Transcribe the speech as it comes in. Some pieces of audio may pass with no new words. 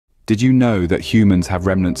Did you know that humans have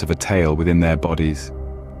remnants of a tail within their bodies?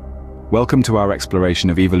 Welcome to our exploration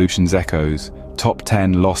of evolution's echoes, top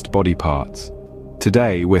 10 lost body parts.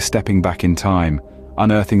 Today, we're stepping back in time,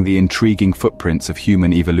 unearthing the intriguing footprints of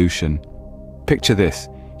human evolution. Picture this: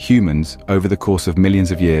 humans, over the course of millions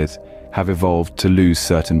of years, have evolved to lose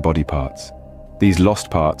certain body parts. These lost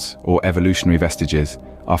parts, or evolutionary vestiges,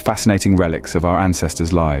 are fascinating relics of our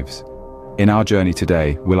ancestors' lives. In our journey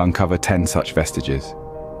today, we'll uncover 10 such vestiges.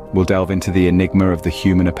 We'll delve into the enigma of the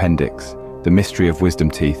human appendix, the mystery of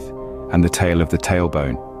wisdom teeth, and the tale of the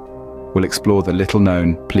tailbone. We'll explore the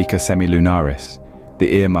little-known plica semilunaris,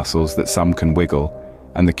 the ear muscles that some can wiggle,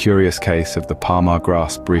 and the curious case of the Palar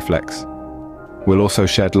Grasp reflex. We'll also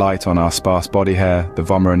shed light on our sparse body hair, the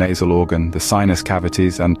vomeronasal organ, the sinus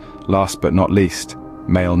cavities, and, last but not least,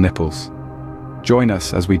 male nipples. Join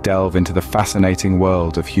us as we delve into the fascinating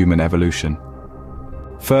world of human evolution.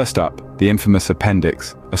 First up, the infamous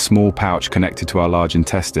appendix, a small pouch connected to our large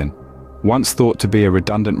intestine. Once thought to be a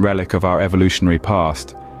redundant relic of our evolutionary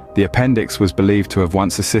past, the appendix was believed to have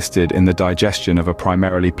once assisted in the digestion of a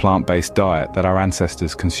primarily plant-based diet that our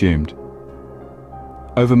ancestors consumed.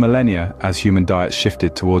 Over millennia, as human diets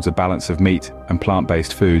shifted towards a balance of meat and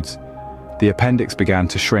plant-based foods, the appendix began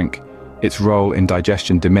to shrink, its role in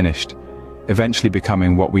digestion diminished, eventually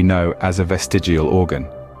becoming what we know as a vestigial organ.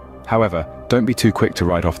 However, don't be too quick to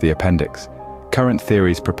write off the appendix. Current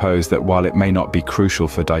theories propose that while it may not be crucial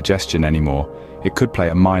for digestion anymore, it could play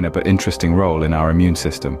a minor but interesting role in our immune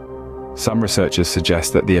system. Some researchers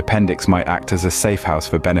suggest that the appendix might act as a safe house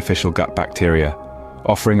for beneficial gut bacteria,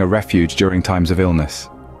 offering a refuge during times of illness.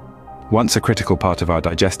 Once a critical part of our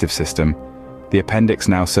digestive system, the appendix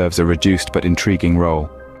now serves a reduced but intriguing role.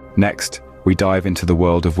 Next, we dive into the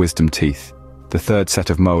world of wisdom teeth, the third set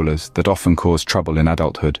of molars that often cause trouble in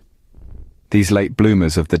adulthood. These late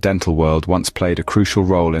bloomers of the dental world once played a crucial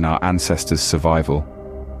role in our ancestors' survival.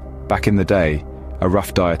 Back in the day, a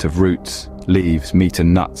rough diet of roots, leaves, meat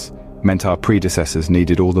and nuts meant our predecessors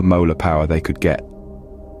needed all the molar power they could get.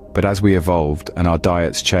 But as we evolved and our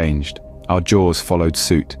diets changed, our jaws followed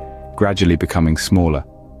suit, gradually becoming smaller.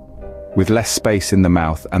 With less space in the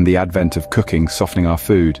mouth and the advent of cooking softening our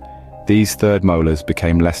food, these third molars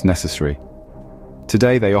became less necessary.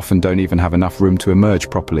 Today they often don't even have enough room to emerge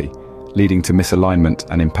properly, leading to misalignment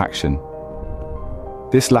and impaction.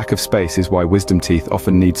 This lack of space is why wisdom teeth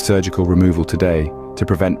often need surgical removal today to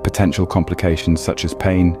prevent potential complications such as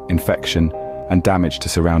pain, infection, and damage to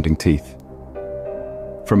surrounding teeth.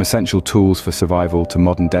 From essential tools for survival to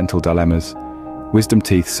modern dental dilemmas, wisdom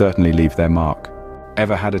teeth certainly leave their mark.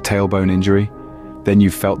 Ever had a tailbone injury? Then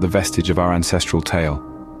you've felt the vestige of our ancestral tail.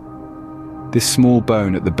 This small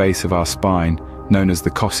bone at the base of our spine, known as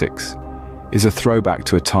the coccyx, is a throwback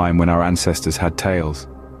to a time when our ancestors had tails.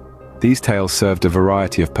 These tails served a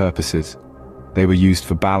variety of purposes. They were used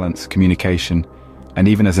for balance, communication, and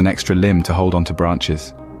even as an extra limb to hold onto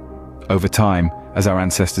branches. Over time, as our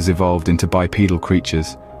ancestors evolved into bipedal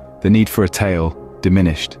creatures, the need for a tail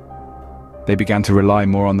diminished. They began to rely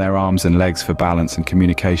more on their arms and legs for balance and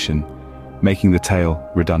communication, making the tail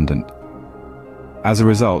redundant. As a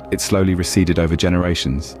result, it slowly receded over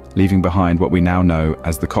generations, leaving behind what we now know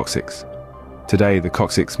as the coccyx. Today, the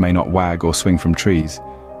coccyx may not wag or swing from trees,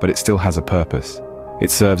 but it still has a purpose. It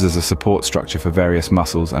serves as a support structure for various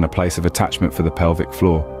muscles and a place of attachment for the pelvic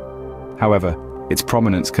floor. However, its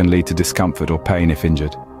prominence can lead to discomfort or pain if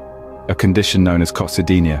injured, a condition known as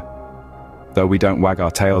coccydynia. Though we don't wag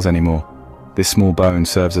our tails anymore, this small bone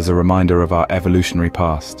serves as a reminder of our evolutionary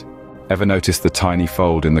past. Ever notice the tiny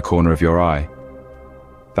fold in the corner of your eye?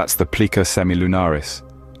 That's the plica semilunaris,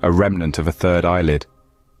 a remnant of a third eyelid.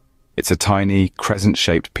 It's a tiny,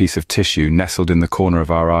 crescent-shaped piece of tissue nestled in the corner of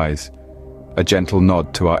our eyes, a gentle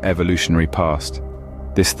nod to our evolutionary past.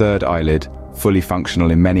 This third eyelid, fully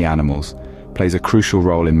functional in many animals, plays a crucial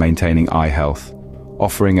role in maintaining eye health,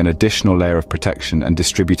 offering an additional layer of protection and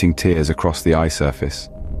distributing tears across the eye surface.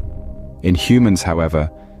 In humans, however,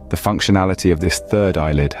 the functionality of this third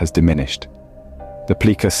eyelid has diminished. The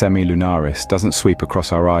plica semilunaris doesn't sweep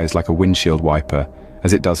across our eyes like a windshield wiper,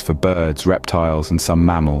 as it does for birds, reptiles, and some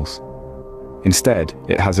mammals. Instead,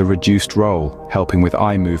 it has a reduced role, helping with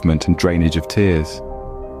eye movement and drainage of tears.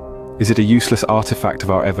 Is it a useless artifact of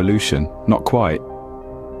our evolution? Not quite.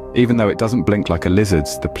 Even though it doesn't blink like a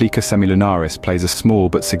lizard's, the plica semilunaris plays a small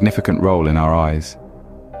but significant role in our eyes.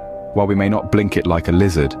 While we may not blink it like a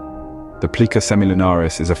lizard, the plica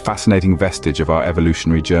semilunaris is a fascinating vestige of our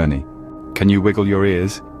evolutionary journey. Can you wiggle your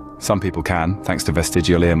ears? Some people can, thanks to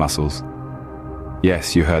vestigial ear muscles.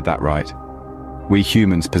 Yes, you heard that right. We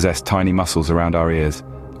humans possess tiny muscles around our ears,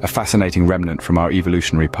 a fascinating remnant from our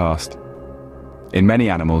evolutionary past. In many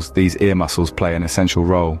animals, these ear muscles play an essential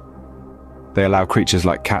role. They allow creatures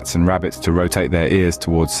like cats and rabbits to rotate their ears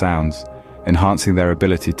towards sounds, enhancing their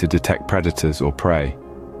ability to detect predators or prey.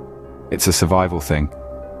 It's a survival thing.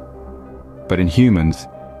 But in humans,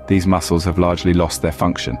 these muscles have largely lost their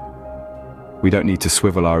function. We don't need to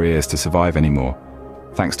swivel our ears to survive anymore,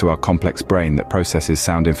 thanks to our complex brain that processes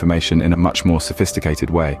sound information in a much more sophisticated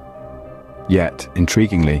way. Yet,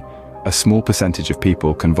 intriguingly, a small percentage of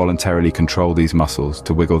people can voluntarily control these muscles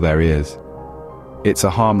to wiggle their ears. It's a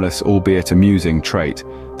harmless, albeit amusing, trait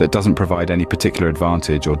that doesn't provide any particular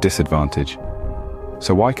advantage or disadvantage.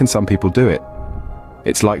 So why can some people do it?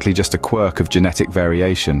 It's likely just a quirk of genetic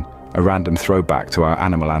variation, a random throwback to our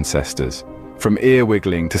animal ancestors. From ear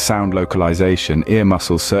wiggling to sound localization, ear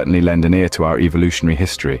muscles certainly lend an ear to our evolutionary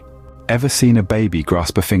history. Ever seen a baby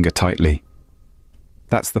grasp a finger tightly?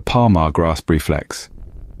 That's the Palar Grasp reflex,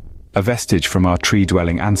 a vestige from our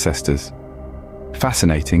tree-dwelling ancestors.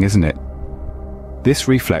 Fascinating, isn't it? This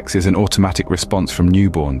reflex is an automatic response from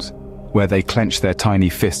newborns, where they clench their tiny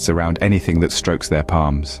fists around anything that strokes their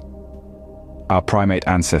palms. Our primate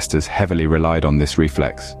ancestors heavily relied on this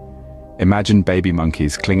reflex. Imagine baby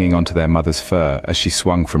monkeys clinging onto their mother's fur as she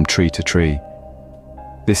swung from tree to tree.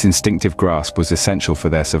 This instinctive grasp was essential for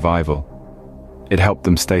their survival. It helped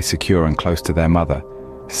them stay secure and close to their mother,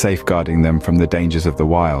 safeguarding them from the dangers of the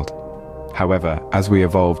wild. However, as we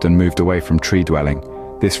evolved and moved away from tree dwelling,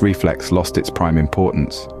 this reflex lost its prime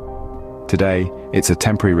importance. Today, it's a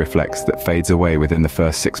temporary reflex that fades away within the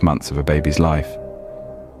first 6 months of a baby's life.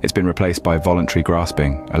 It's been replaced by voluntary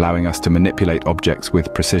grasping, allowing us to manipulate objects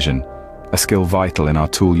with precision, a skill vital in our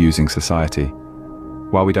tool-using society.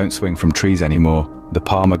 While we don't swing from trees anymore, the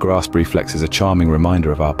Palar Grasp reflex is a charming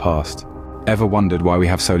reminder of our past. Ever wondered why we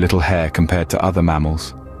have so little hair compared to other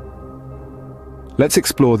mammals? Let's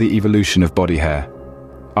explore the evolution of body hair.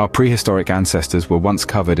 Our prehistoric ancestors were once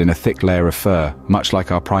covered in a thick layer of fur, much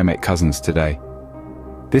like our primate cousins today.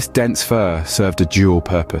 This dense fur served a dual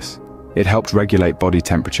purpose. It helped regulate body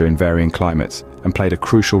temperature in varying climates and played a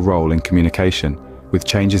crucial role in communication, with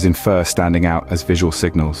changes in fur standing out as visual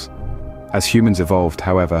signals. As humans evolved,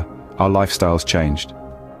 however, our lifestyles changed.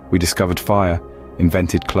 We discovered fire,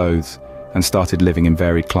 invented clothes, and started living in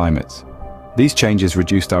varied climates. These changes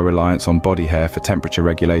reduced our reliance on body hair for temperature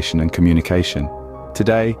regulation and communication.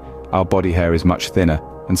 Today, our body hair is much thinner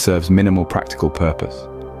and serves minimal practical purpose.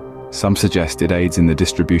 Some suggest it aids in the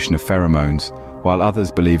distribution of pheromones, while others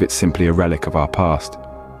believe it's simply a relic of our past.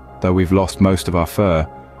 Though we've lost most of our fur,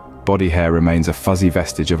 body hair remains a fuzzy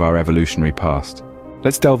vestige of our evolutionary past.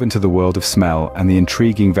 Let's delve into the world of smell and the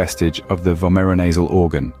intriguing vestige of the vomeronasal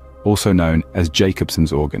organ, also known as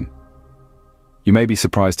Jacobson's organ. You may be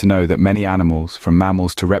surprised to know that many animals, from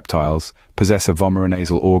mammals to reptiles, possess a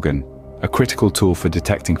vomeronasal organ, a critical tool for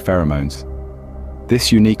detecting pheromones.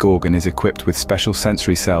 This unique organ is equipped with special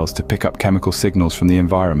sensory cells to pick up chemical signals from the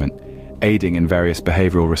environment, aiding in various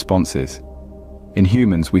behavioral responses. In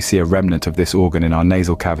humans, we see a remnant of this organ in our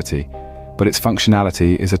nasal cavity, but its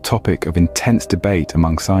functionality is a topic of intense debate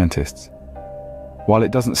among scientists. While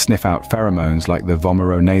it doesn't sniff out pheromones like the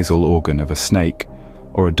vomeronasal organ of a snake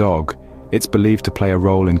or a dog, it's believed to play a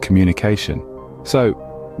role in communication. So,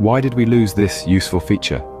 why did we lose this useful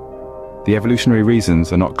feature? The evolutionary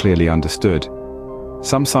reasons are not clearly understood.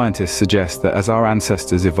 Some scientists suggest that as our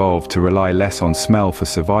ancestors evolved to rely less on smell for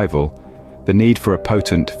survival, the need for a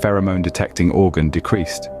potent pheromone-detecting organ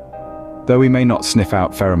decreased. Though we may not sniff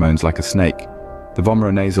out pheromones like a snake, the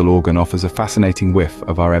vomeronasal organ offers a fascinating whiff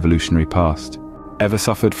of our evolutionary past. Ever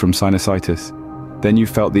suffered from sinusitis? Then you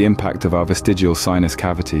felt the impact of our vestigial sinus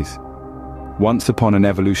cavities. Once upon an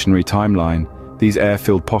evolutionary timeline, these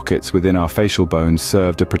air-filled pockets within our facial bones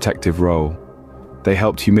served a protective role. They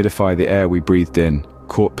helped humidify the air we breathed in,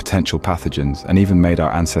 caught potential pathogens, and even made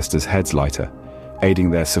our ancestors' heads lighter,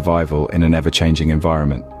 aiding their survival in an ever-changing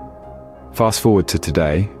environment. Fast forward to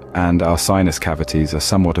today, and our sinus cavities are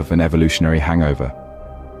somewhat of an evolutionary hangover.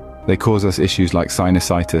 They cause us issues like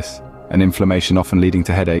sinusitis, and inflammation often leading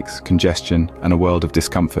to headaches, congestion, and a world of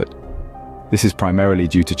discomfort. This is primarily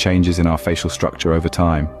due to changes in our facial structure over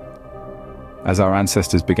time. As our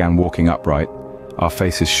ancestors began walking upright, our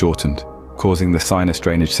faces shortened, causing the sinus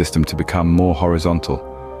drainage system to become more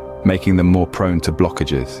horizontal, making them more prone to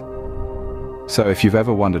blockages. So if you've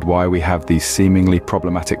ever wondered why we have these seemingly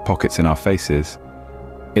problematic pockets in our faces,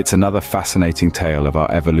 it's another fascinating tale of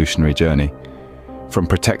our evolutionary journey. From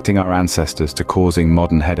protecting our ancestors to causing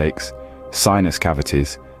modern headaches, sinus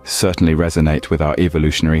cavities certainly resonate with our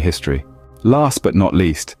evolutionary history. Last but not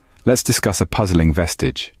least, let's discuss a puzzling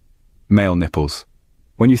vestige: male nipples.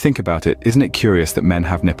 When you think about it, isn't it curious that men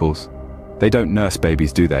have nipples? They don't nurse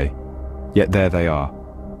babies, do they? Yet there they are.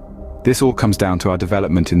 This all comes down to our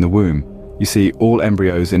development in the womb. You see, all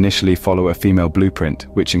embryos initially follow a female blueprint,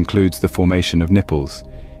 which includes the formation of nipples.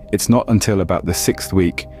 It's not until about the 6th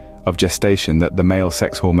week of gestation that the male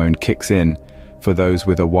sex hormone kicks in for those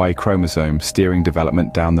with a Y chromosome, steering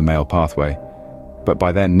development down the male pathway. But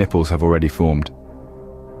by then, nipples have already formed.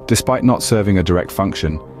 Despite not serving a direct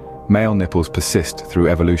function, male nipples persist through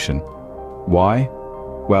evolution. Why?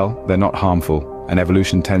 Well, they're not harmful, and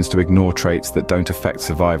evolution tends to ignore traits that don't affect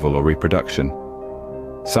survival or reproduction.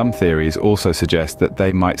 Some theories also suggest that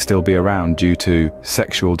they might still be around due to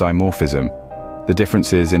sexual dimorphism, the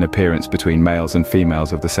differences in appearance between males and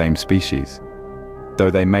females of the same species.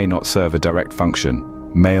 Though they may not serve a direct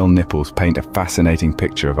function, male nipples paint a fascinating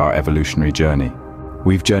picture of our evolutionary journey.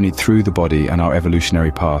 We've journeyed through the body and our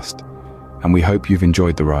evolutionary past, and we hope you've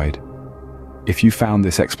enjoyed the ride. If you found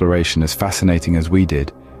this exploration as fascinating as we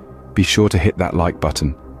did, be sure to hit that like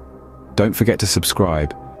button. Don't forget to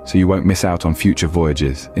subscribe so you won't miss out on future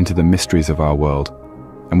voyages into the mysteries of our world.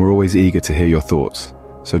 And we're always eager to hear your thoughts,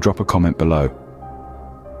 so drop a comment below.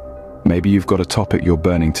 Maybe you've got a topic you're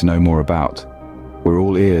burning to know more about. We're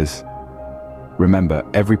all ears. Remember,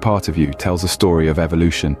 every part of you tells a story of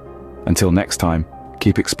evolution. Until next time,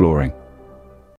 keep exploring.